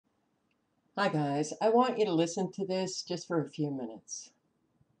Hi, guys. I want you to listen to this just for a few minutes.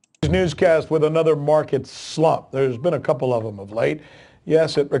 Newscast with another market slump. There's been a couple of them of late.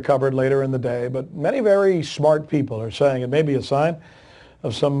 Yes, it recovered later in the day, but many very smart people are saying it may be a sign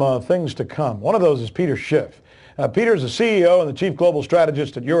of some things to come. One of those is Peter Schiff. Peter is the CEO and the chief global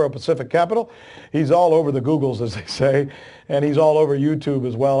strategist at Euro Pacific Capital. He's all over the Googles, as they say, and he's all over YouTube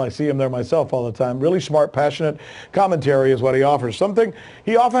as well. I see him there myself all the time. Really smart, passionate commentary is what he offers. Something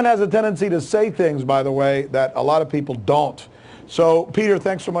he often has a tendency to say things, by the way, that a lot of people don't. So, Peter,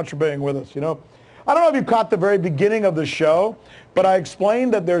 thanks so much for being with us. I don't know if you caught the very beginning of the show, but I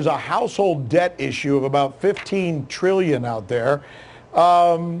explained that there's a household debt issue of about 15 trillion out there.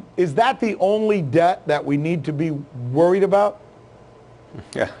 Is that the only debt that we need to be worried about?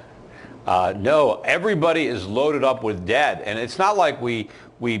 Yeah. No, everybody is loaded up with debt, and it's not like we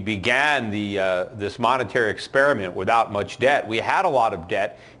began this monetary experiment without much debt. We had a lot of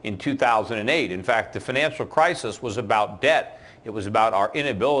debt in 2008. In fact, the financial crisis was about debt. It was about our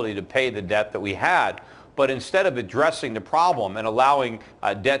inability to pay the debt that we had. But instead of addressing the problem and allowing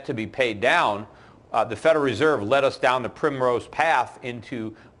debt to be paid down, the Federal Reserve led us down the primrose path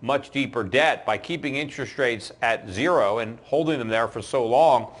into much deeper debt by keeping interest rates at zero and holding them there for so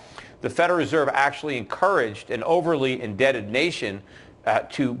long. The Federal Reserve actually encouraged an overly indebted nation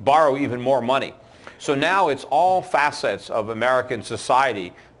to borrow even more money. So now it's all facets of American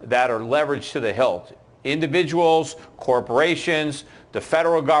society that are leveraged to the hilt. Individuals, corporations, the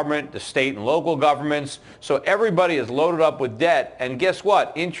federal government, the state and local governments. So everybody is loaded up with debt. And guess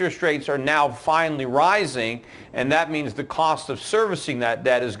what? Interest rates are now finally rising, and that means the cost of servicing that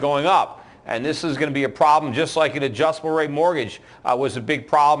debt is going up. And this is going to be a problem just like an adjustable rate mortgage was a big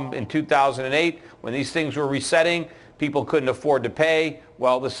problem in 2008 when these things were resetting. People couldn't afford to pay.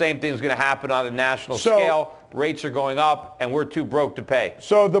 Well, the same thing is going to happen on a national scale. Rates are going up, and we're too broke to pay.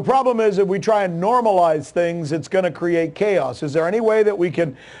 So the problem is if we try and normalize things, it's going to create chaos. Is there any way that we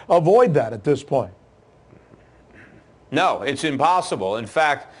can avoid that at this point? No, it's impossible. In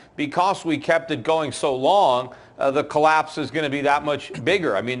fact, because we kept it going so long, the collapse is going to be that much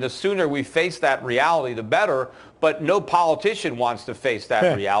bigger. I mean, the sooner we face that reality, the better. But no politician wants to face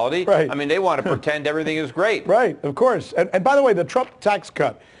that reality. Right. I mean, they want to pretend everything is great. Right, of course. And by the way, the Trump tax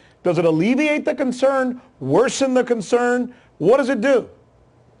cut, does it alleviate the concern, worsen the concern? What does it do?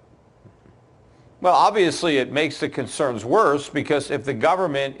 Well, obviously, it makes the concerns worse because if the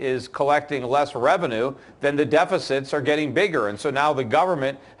government is collecting less revenue, then the deficits are getting bigger. And so now the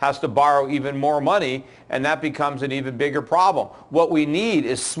government has to borrow even more money, and that becomes an even bigger problem. What we need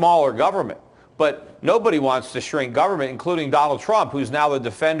is smaller government. But nobody wants to shrink government, including Donald Trump, who's now the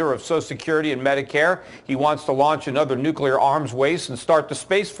defender of Social Security and Medicare. He wants to launch another nuclear arms race and start the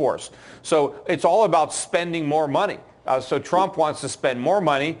Space Force. So it's all about spending more money. So Trump wants to spend more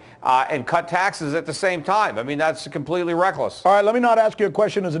money and cut taxes at the same time. I mean, that's completely reckless. All right, let me not ask you a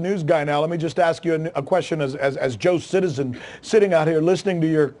question as a news guy now. Let me just ask you a question as Joe Citizen sitting out here listening to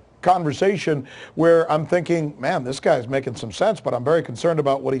your conversation where I'm thinking, man, this guy's making some sense, but I'm very concerned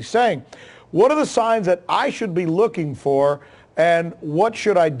about what he's saying. What are the signs that I should be looking for, and what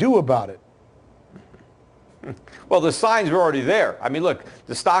should I do about it? Well, the signs are already there. I mean, look,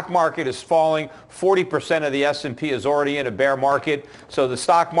 the stock market is falling. 40% of the S&P is already in a bear market. So the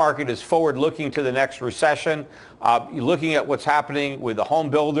stock market is forward looking to the next recession. You're looking at what's happening with the home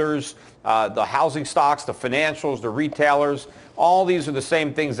builders, the housing stocks, the financials, the retailers. All these are the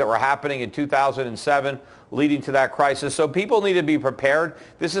same things that were happening in 2007, leading to that crisis. So people need to be prepared.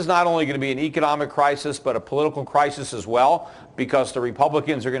 This is not only going to be an economic crisis, but a political crisis as well, because the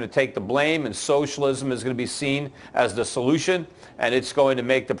Republicans are going to take the blame and socialism is going to be seen as the solution. And it's going to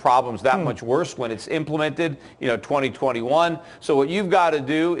make the problems that much worse when it's implemented, 2021. So what you've got to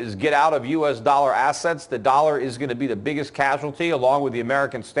do is get out of U.S. dollar assets. The dollar is going to be the biggest casualty along with the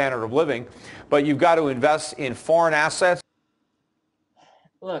American standard of living. But you've got to invest in foreign assets.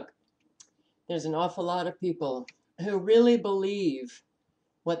 Look, there's an awful lot of people who really believe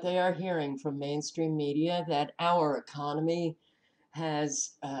what they are hearing from mainstream media, that our economy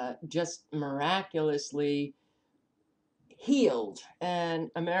has just miraculously healed and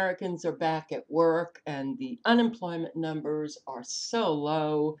Americans are back at work and the unemployment numbers are so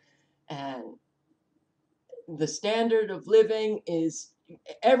low and the standard of living is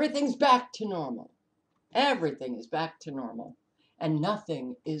everything's back to normal. Everything is back to normal and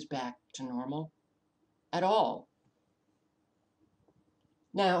nothing is back to normal at all.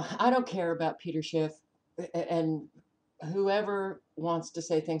 Now, I don't care about Peter Schiff and whoever wants to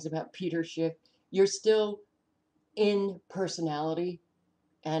say things about Peter Schiff, you're still in personality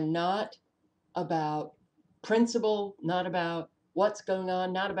and not about principle, not about what's going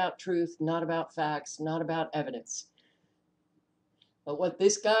on, not about truth, not about facts, not about evidence. But what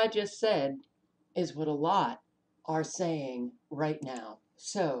this guy just said is what a lot are saying right now.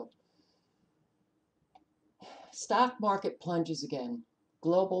 So, stock market plunges again.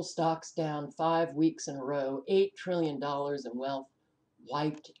 Global stocks down 5 weeks in a row, $8 trillion in wealth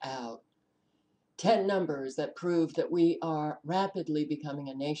wiped out. 10 numbers that prove that we are rapidly becoming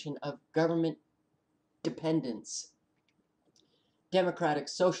a nation of government dependence. Democratic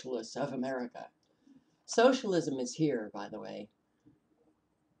Socialists of America. Socialism is here, by the way.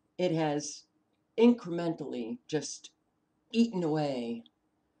 It has incrementally just eaten away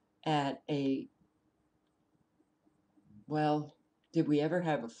at a, well, did we ever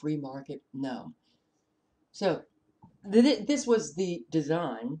have a free market? No. So this was the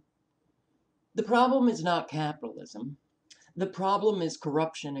design. The problem is not capitalism. The problem is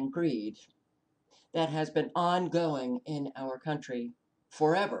corruption and greed that has been ongoing in our country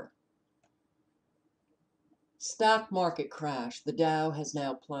forever. Stock market crash. The Dow has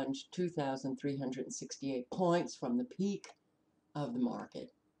now plunged 2,368 points from the peak of the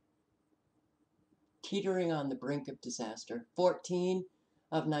market, teetering on the brink of disaster. 14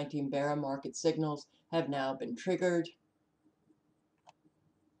 of 19 bear market signals have now been triggered.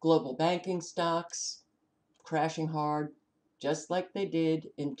 Global banking stocks crashing hard, just like they did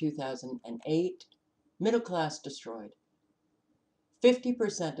in 2008. Middle class destroyed.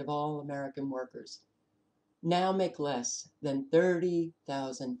 50% of all American workers now make less than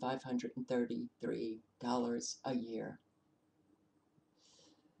 $30,533 a year.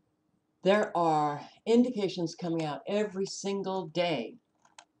 There are indications coming out every single day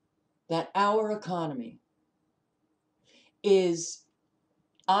that our economy is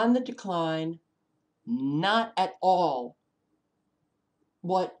on the decline, not at all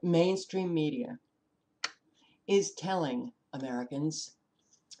what mainstream media is telling Americans.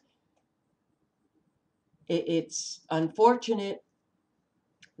 It's unfortunate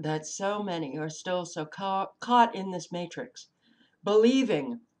that so many are still so caught in this matrix,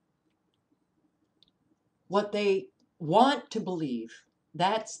 believing what they want to believe.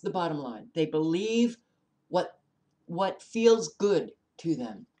 That's the bottom line. They believe what feels good to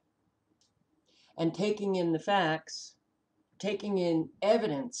them. And taking in the facts, taking in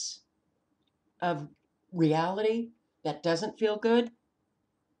evidence of reality that doesn't feel good,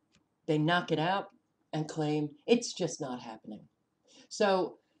 they knock it out and claim it's just not happening.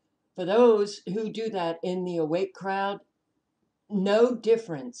 So for those who do that in the awake crowd, no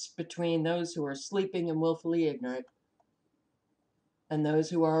difference between those who are sleeping and willfully ignorant and those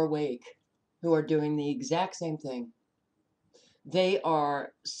who are awake, who are doing the exact same thing. They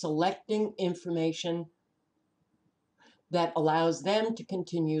are selecting information that allows them to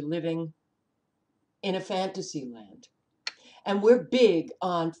continue living in a fantasy land. And we're big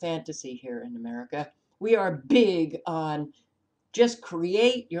on fantasy here in America. We are big on just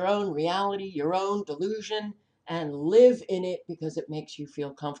create your own reality, your own delusion, and live in it because it makes you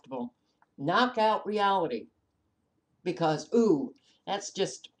feel comfortable. Knock out reality because, ooh, that's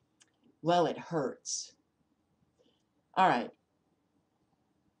just, well, it hurts. All right.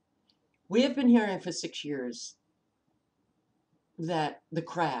 We have been hearing for 6 years that the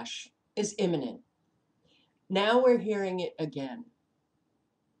crash is imminent. Now we're hearing it again.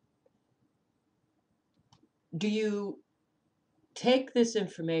 Do you take this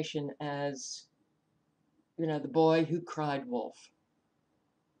information as, the boy who cried wolf?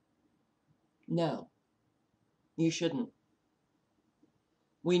 No, you shouldn't.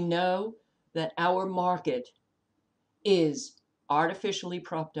 We know that our market is artificially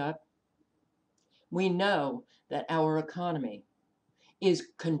propped up. We know that our economy is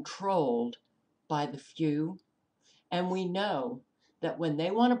controlled by the few. And we know that when they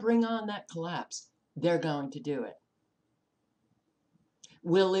want to bring on that collapse, they're going to do it.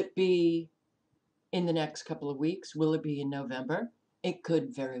 Will it be in the next couple of weeks? Will it be in November? It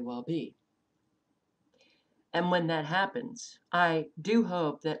could very well be. And when that happens, I do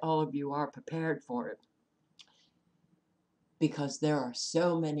hope that all of you are prepared for it, because there are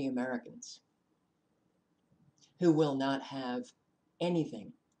so many Americans who will not have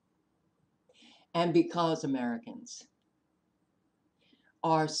anything. And because Americans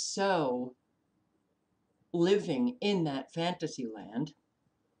are so living in that fantasy land,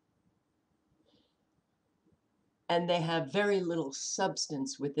 and they have very little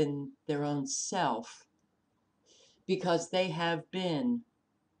substance within their own self, because they have been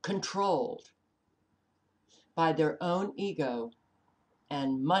controlled by their own ego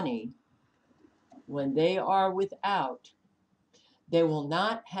and money. When they are without, they will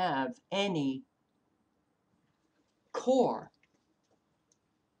not have any core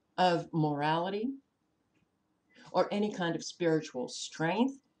of morality or any kind of spiritual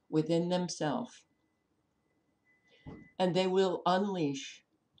strength within themselves. And they will unleash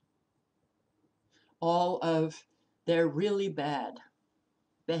all of their really bad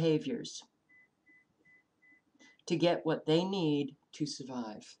behaviors to get what they need to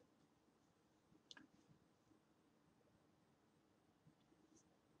survive.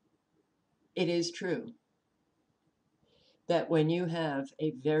 It is true that when you have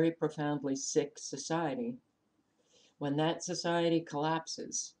a very profoundly sick society, when that society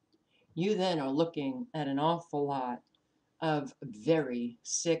collapses, you then are looking at an awful lot of very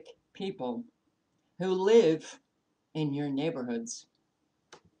sick people who live in your neighborhoods,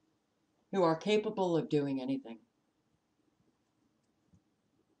 who are capable of doing anything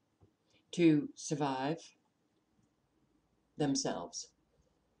to survive themselves.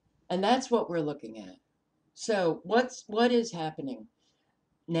 And that's what we're looking at. So what is happening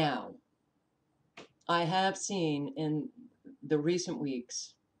now? I have seen in the recent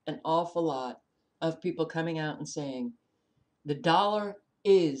weeks an awful lot of people coming out and saying the dollar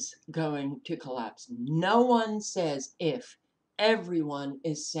is going to collapse. No one says if. Everyone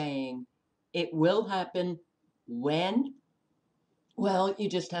is saying it will happen. When? Well, you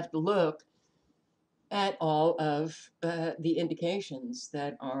just have to look at all of the indications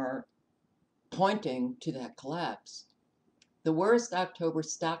that are pointing to that collapse. The worst October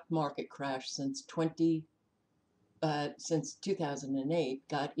stock market crash since 2008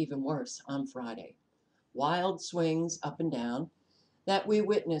 got even worse on Friday. Wild swings up and down that we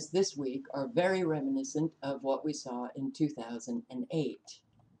witnessed this week are very reminiscent of what we saw in 2008.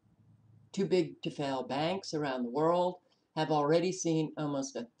 Too big to fail banks around the world have already seen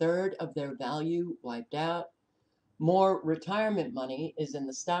almost a third of their value wiped out. More retirement money is in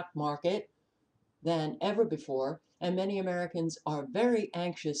the stock market than ever before, and many Americans are very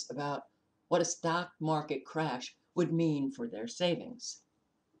anxious about what a stock market crash would mean for their savings.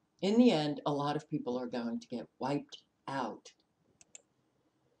 In the end, a lot of people are going to get wiped out.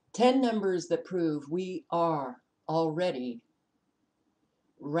 10 numbers that prove we are already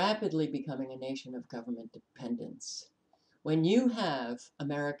rapidly becoming a nation of government dependence. When you have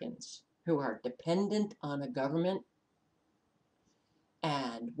Americans who are dependent on a government,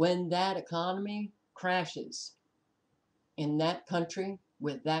 and when that economy crashes in that country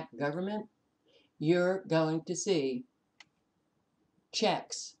with that government, you're going to see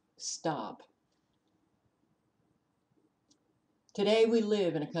checks stop. Today we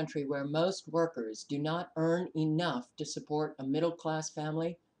live in a country where most workers do not earn enough to support a middle-class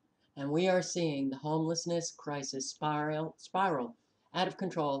family, and we are seeing the homelessness crisis spiral out of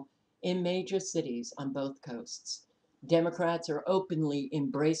control in major cities on both coasts. Democrats are openly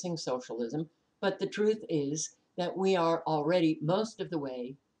embracing socialism, but the truth is that we are already most of the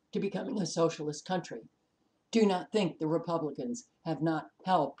way to becoming a socialist country. Do not think the Republicans have not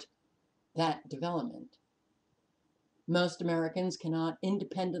helped that development. Most Americans cannot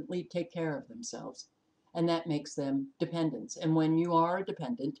independently take care of themselves, and that makes them dependents. And when you are a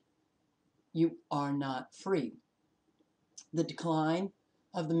dependent, you are not free. The decline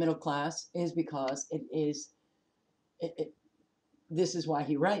of the middle class is because this is why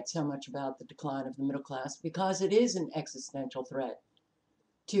he writes so much about the decline of the middle class, because it is an existential threat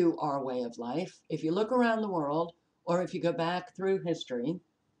to our way of life. If you look around the world, or if you go back through history,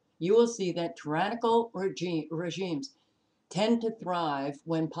 you will see that tyrannical regimes tend to thrive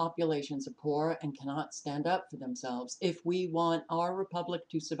when populations are poor and cannot stand up for themselves. If we want our republic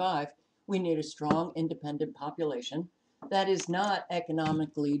to survive, we need a strong, independent population that is not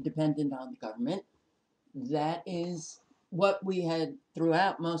economically dependent on the government. That is what we had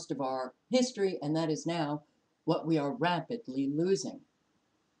throughout most of our history, and that is now what we are rapidly losing.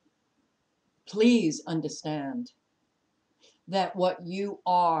 Please understand that what you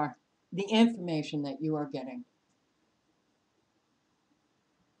are, the information that you are getting,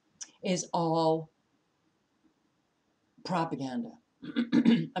 is all propaganda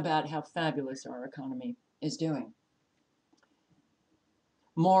about how fabulous our economy is doing.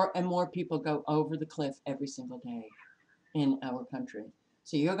 More and more people go over the cliff every single day in our country.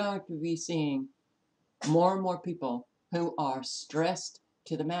 So you're going to be seeing more and more people who are stressed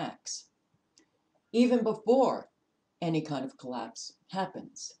to the max, even before any kind of collapse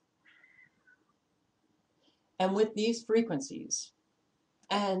happens. And with these frequencies,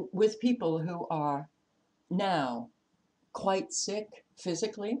 and with people who are now quite sick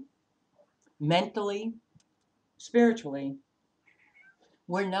physically, mentally, spiritually,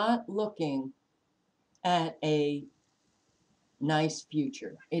 we're not looking at a nice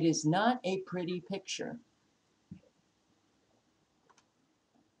future. It is not a pretty picture.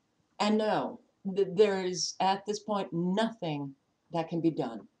 And no, there is at this point nothing that can be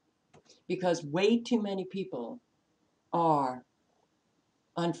done because way too many people are,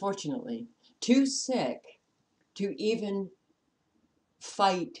 unfortunately, too sick to even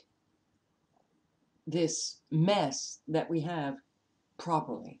fight this mess that we have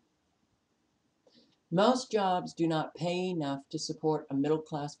properly. Most jobs do not pay enough to support a middle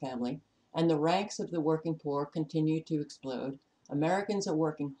class family, and the ranks of the working poor continue to explode. Americans are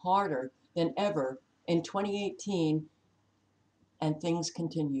working harder than ever in 2018, and things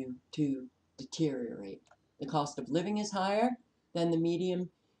continue to deteriorate. The cost of living is higher than the median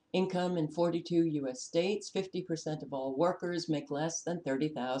income in 42 US states. 50% of all workers make less than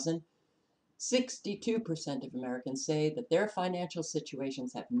 30,000. 62% of Americans say that their financial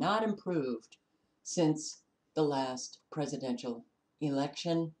situations have not improved since the last presidential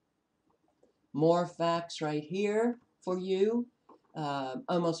election. More facts right here for you.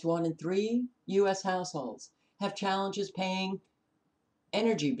 Almost 1 in 3 US households have challenges paying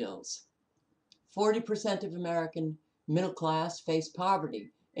energy bills. 40% of American middle class face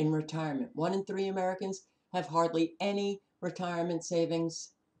poverty in retirement. 1 in 3 Americans have hardly any retirement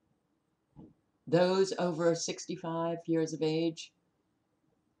savings. Those over 65 years of age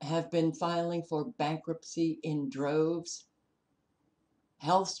have been filing for bankruptcy in droves.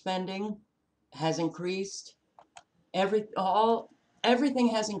 Health spending has increased. Everything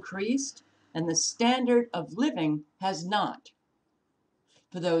has increased, and the standard of living has not.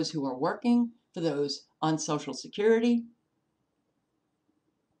 For those who are working, for those on Social Security,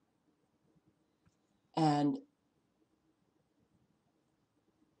 and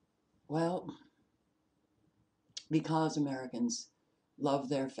well, because Americans love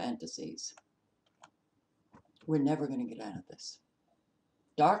their fantasies, we're never going to get out of this.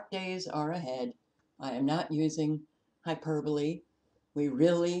 Dark days are ahead. I am not using hyperbole. We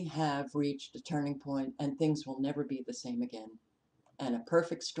really have reached a turning point, and things will never be the same again. And a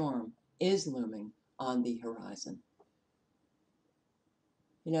perfect storm is looming on the horizon.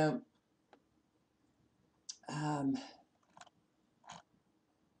 You know,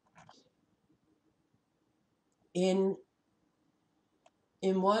 in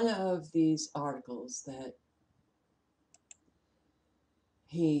one of these articles that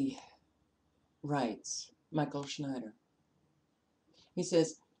he writes, Michael Schneider, he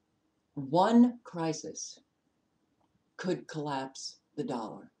says, one crisis could collapse the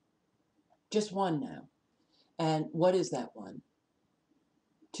dollar. Just one now. And what is that one?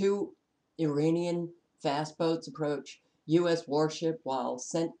 2 Iranian fast boats approach U.S. warship while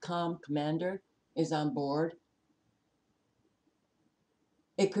CENTCOM commander is on board.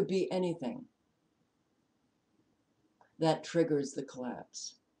 It could be anything that triggers the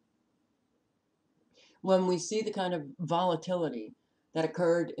collapse. When we see the kind of volatility that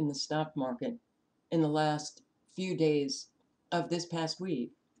occurred in the stock market in the last few days of this past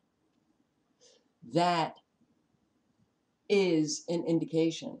week, that is an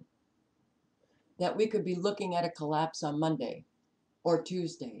indication that we could be looking at a collapse on Monday or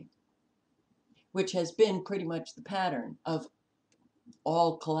Tuesday, which has been pretty much the pattern of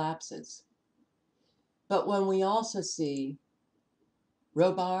all collapses. But when we also see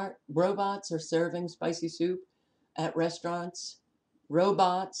robots are serving spicy soup at restaurants,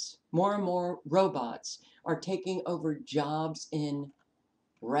 more and more robots are taking over jobs in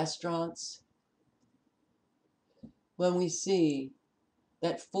restaurants. When we see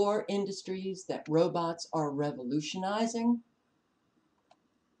that 4 industries that robots are revolutionizing,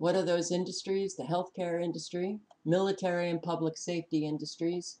 what are those industries? The healthcare industry, military and public safety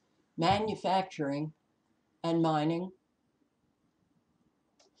industries, manufacturing, and mining.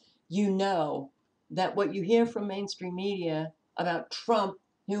 You know that what you hear from mainstream media about Trump,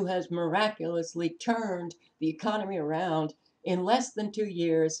 who has miraculously turned the economy around in less than 2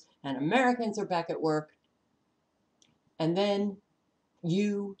 years, and Americans are back at work, and then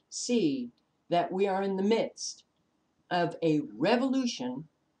you see that we are in the midst of a revolution,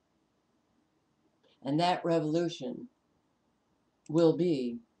 and that revolution will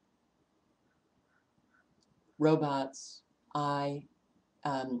be robots, AI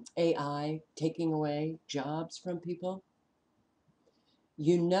taking away jobs from people.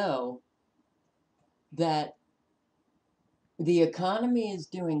 You know that the economy is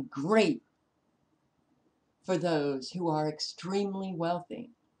doing great for those who are extremely wealthy.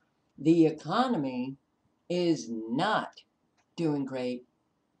 The economy is not doing great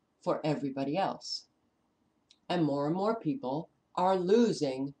for everybody else. And more people are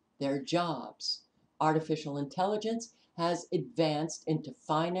losing their jobs. Artificial intelligence has advanced into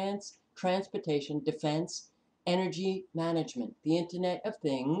finance, transportation, defense, energy management. The Internet of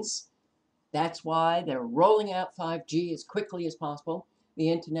Things That's why they're rolling out 5G as quickly as possible. The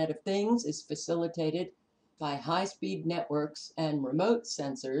Internet of Things is facilitated by high-speed networks and remote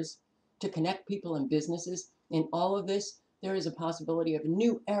sensors to connect people and businesses. In all of this, there is a possibility of a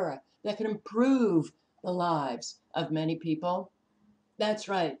new era that can improve the lives of many people. That's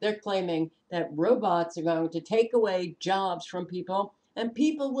right, they're claiming that robots are going to take away jobs from people, and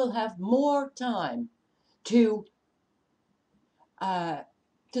people will have more time to uh,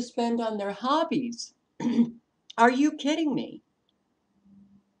 to spend on their hobbies. Are you kidding me?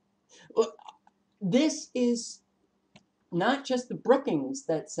 Well, this is not just the Brookings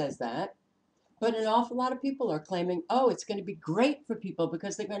that says that, but an awful lot of people are claiming, oh, it's going to be great for people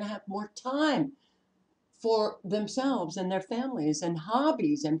because they're going to have more time for themselves and their families and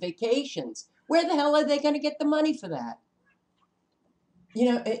hobbies and vacations. Where the hell are they going to get the money for that?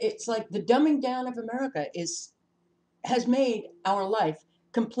 You know, it's like the dumbing down of America has made our life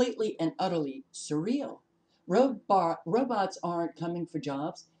completely and utterly surreal. Robots aren't coming for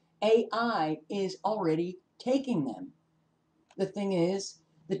jobs. AI is already taking them. The thing is,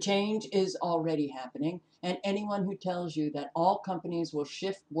 the change is already happening, and anyone who tells you that all companies will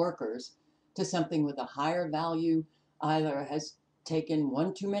shift workers to something with a higher value either has taken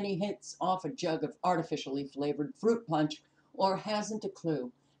one too many hits off a jug of artificially flavored fruit punch or hasn't a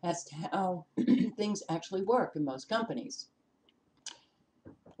clue as to how things actually work in most companies.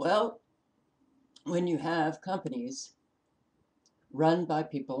 Well, when you have companies run by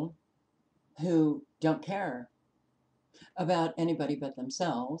people who don't care about anybody but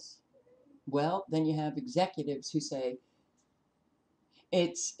themselves, well, then you have executives who say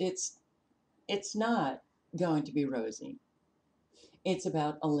it's it's it's not going to be rosy. It's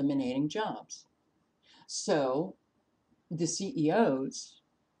about eliminating jobs. So the CEOs,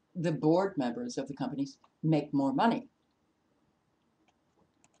 the board members of the companies make more money.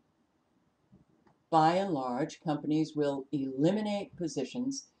 By and large, companies will eliminate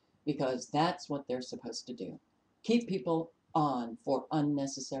positions because that's what they're supposed to do. Keep people on for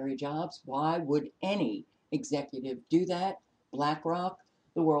unnecessary jobs. Why would any executive do that? BlackRock,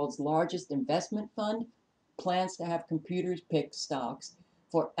 the world's largest investment fund, plans to have computers pick stocks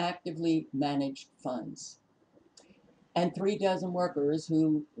for actively managed funds. And 3 dozen workers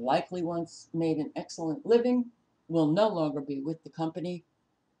who likely once made an excellent living will no longer be with the company.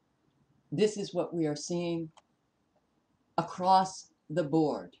 This is what we are seeing across the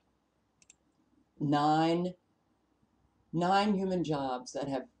board. Nine human jobs that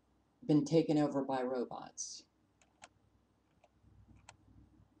have been taken over by robots.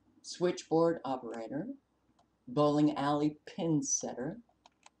 Switchboard operator, bowling alley pin setter,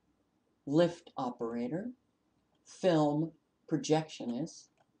 lift operator, film projectionist,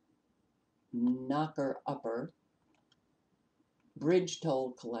 knocker upper, bridge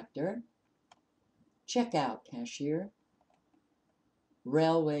toll collector, checkout cashier,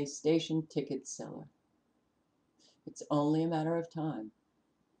 railway station ticket seller. It's only a matter of time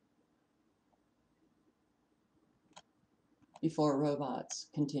before robots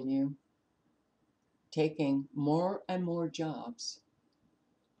continue taking more and more jobs.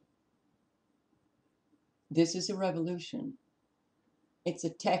 This is a revolution. It's a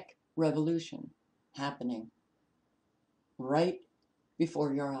tech revolution happening right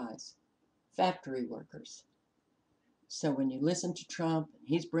before your eyes. Factory workers. So when you listen to Trump, and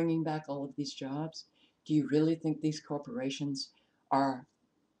he's bringing back all of these jobs, do you really think these corporations are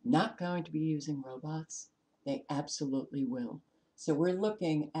not going to be using robots? They absolutely will. So we're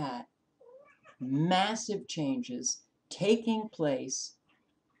looking at massive changes taking place,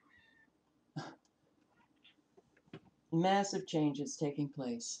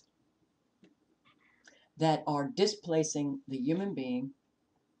 that are displacing the human being.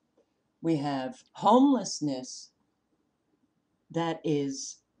 We have homelessness that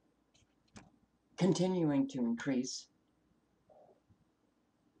is continuing to increase.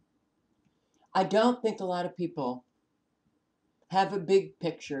 I don't think a lot of people have a big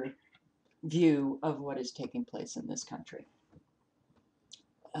picture view of what is taking place in this country.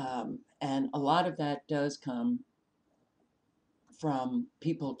 And a lot of that does come from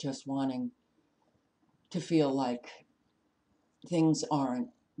people just wanting to feel like things aren't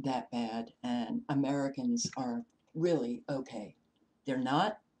that bad and Americans are really okay. They're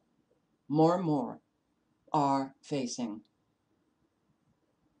not. More and more are facing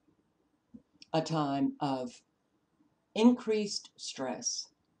a time of increased stress.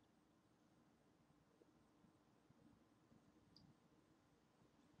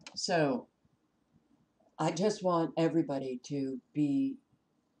 So I just want everybody to be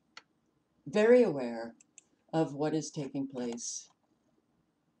very aware of what is taking place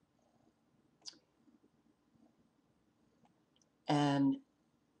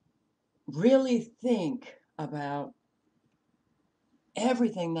really think about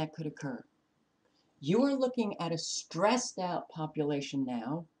everything that could occur. You are looking at a stressed out population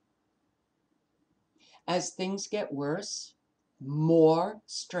now. As things get worse, more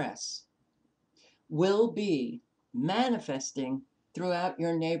stress will be manifesting throughout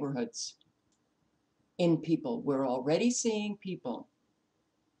your neighborhoods in people. We're already seeing people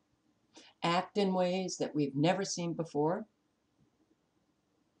act in ways that we've never seen before.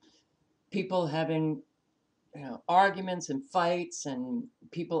 People having arguments and fights, and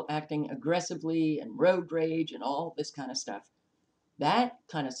people acting aggressively and road rage and all this kind of stuff. That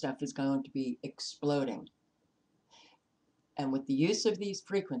kind of stuff is going to be exploding. And with the use of these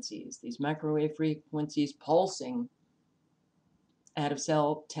frequencies, these microwave frequencies pulsing out of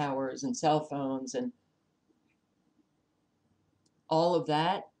cell towers and cell phones and all of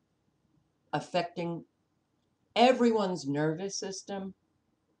that affecting everyone's nervous system,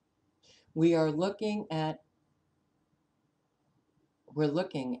 we're looking at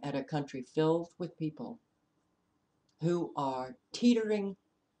a country filled with people who are teetering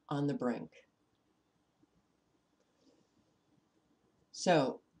on the brink.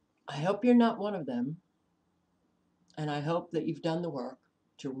 So I hope you're not one of them, and I hope that you've done the work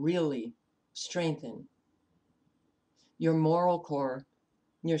to really strengthen your moral core,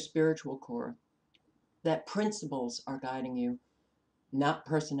 your spiritual core, that principles are guiding you, not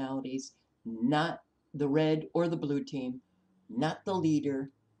personalities, not the red or the blue team, not the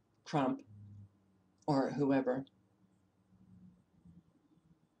leader, Trump, or whoever.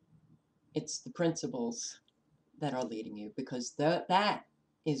 It's the principles that are leading you, because that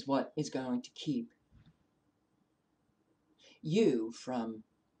is what is going to keep you from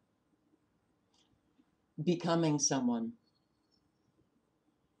becoming someone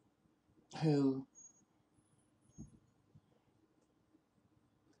who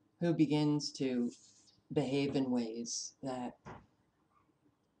begins to behave in ways that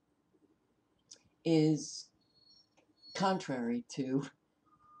is contrary to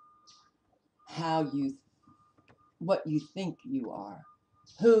what you think you are,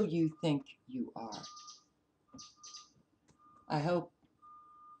 who you think you are. I hope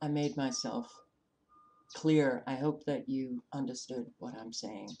I made myself clear. I hope that you understood what I'm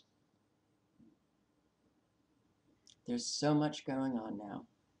saying. There's so much going on now.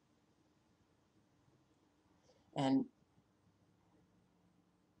 And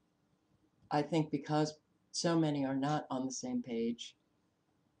I think because so many are not on the same page,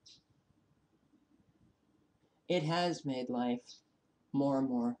 it has made life more and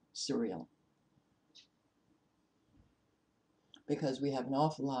more surreal. Because we have an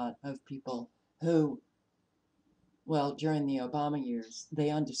awful lot of people who, well, during the Obama years, they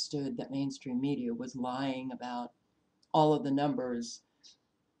understood that mainstream media was lying about all of the numbers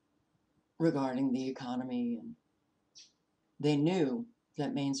regarding the economy, and they knew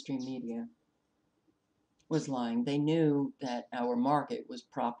that mainstream media was lying. They knew that our market was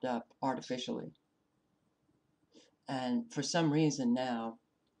propped up artificially. And for some reason now,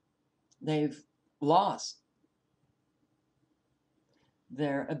 they've lost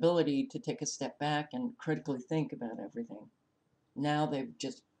their ability to take a step back and critically think about everything. Now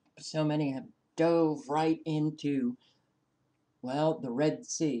so many have dove right into, well, the Red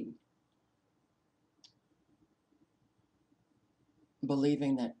Sea,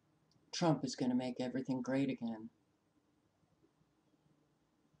 believing that Trump is going to make everything great again.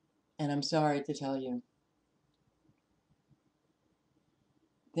 And I'm sorry to tell you,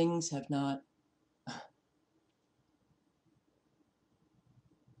 things have not.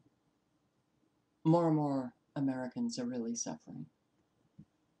 More and more Americans are really suffering.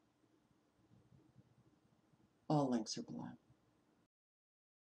 All links are below.